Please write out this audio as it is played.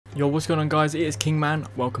Yo, what's going on guys, it is Kingman,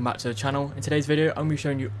 welcome back to the channel. In today's video, I'm going to be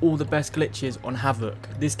showing you all the best glitches on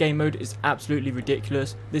HAVOC. This game mode is absolutely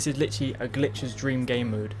ridiculous. This is literally a glitcher's dream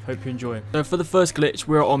game mode. Hope you enjoy. So for the first glitch,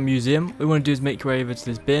 we're on museum. What we want to do is make your way over to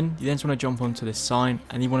this bin. You then just want to jump onto this sign,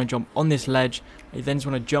 and you want to jump on this ledge. And you then just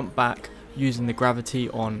want to jump back using the gravity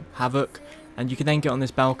on HAVOC. And you can then get on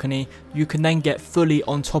this balcony. You can then get fully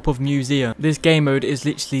on top of museum. This game mode is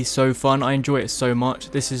literally so fun. I enjoy it so much.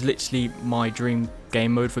 This is literally my dream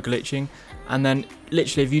game mode for glitching. And then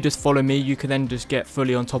literally if you just follow me, you can then just get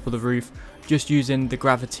fully on top of the roof just using the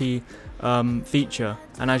gravity feature.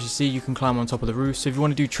 And as you see, you can climb on top of the roof. So if you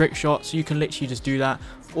want to do trick shots, you can literally just do that.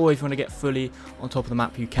 Or if you want to get fully on top of the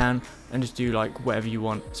map, you can, and just do like whatever you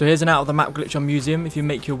want. So here's an out of the map glitch on museum. If you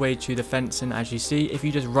make your way to the fencing, as you see, if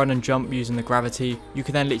you just run and jump using the gravity, you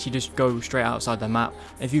can then literally just go straight outside the map.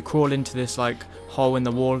 If you crawl into this like hole in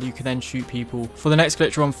the wall, you can then shoot people. For the next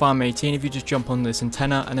glitch, we're on farm 18. If you just jump on this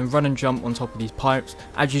antenna and then run and jump on top of these pipes,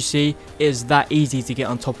 as you see, it is that easy to get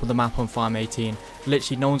on top of the map on farm 18.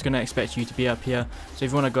 Literally no one's going to expect you to be up here, so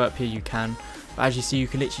if you want to go up here, you can. But as you see, you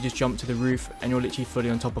can literally just jump to the roof and you're literally fully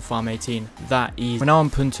on top of farm 18. That easy. We're now on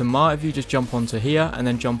Punta Mar. If you just jump onto here and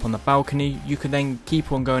then jump on the balcony, you can then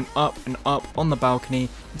keep on going up and up on the balcony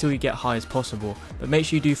until you get high as possible. But make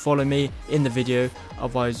sure you do follow me in the video,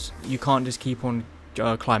 otherwise you can't just keep on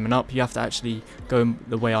climbing up. You have to actually go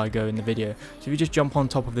the way I go in the video. So if you just jump on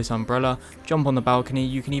top of this umbrella, jump on the balcony,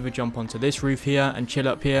 you can either jump onto this roof here and chill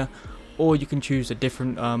up here, or you can choose a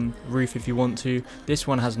different roof if you want to. This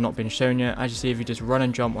one has not been shown yet. As you see, if you just run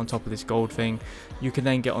and jump on top of this gold thing, you can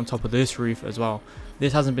then get on top of this roof as well.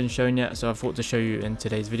 This hasn't been shown yet, so I thought to show you in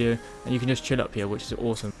today's video, and you can just chill up here, which is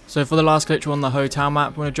awesome. So for the last glitch, we're on the hotel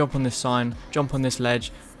map. We're going to jump on this sign, jump on this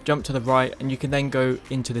ledge, jump to the right, and you can then go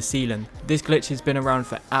into the ceiling. This glitch has been around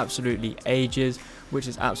for absolutely ages, which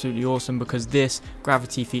is absolutely awesome because this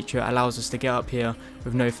gravity feature allows us to get up here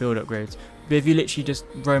with no field upgrades. But if you literally just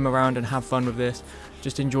roam around and have fun with this,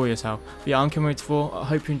 just enjoy yourself. But yeah, I'm Kingman 84. I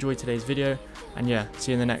hope you enjoyed today's video, and yeah,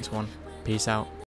 see you in the next one. Peace out.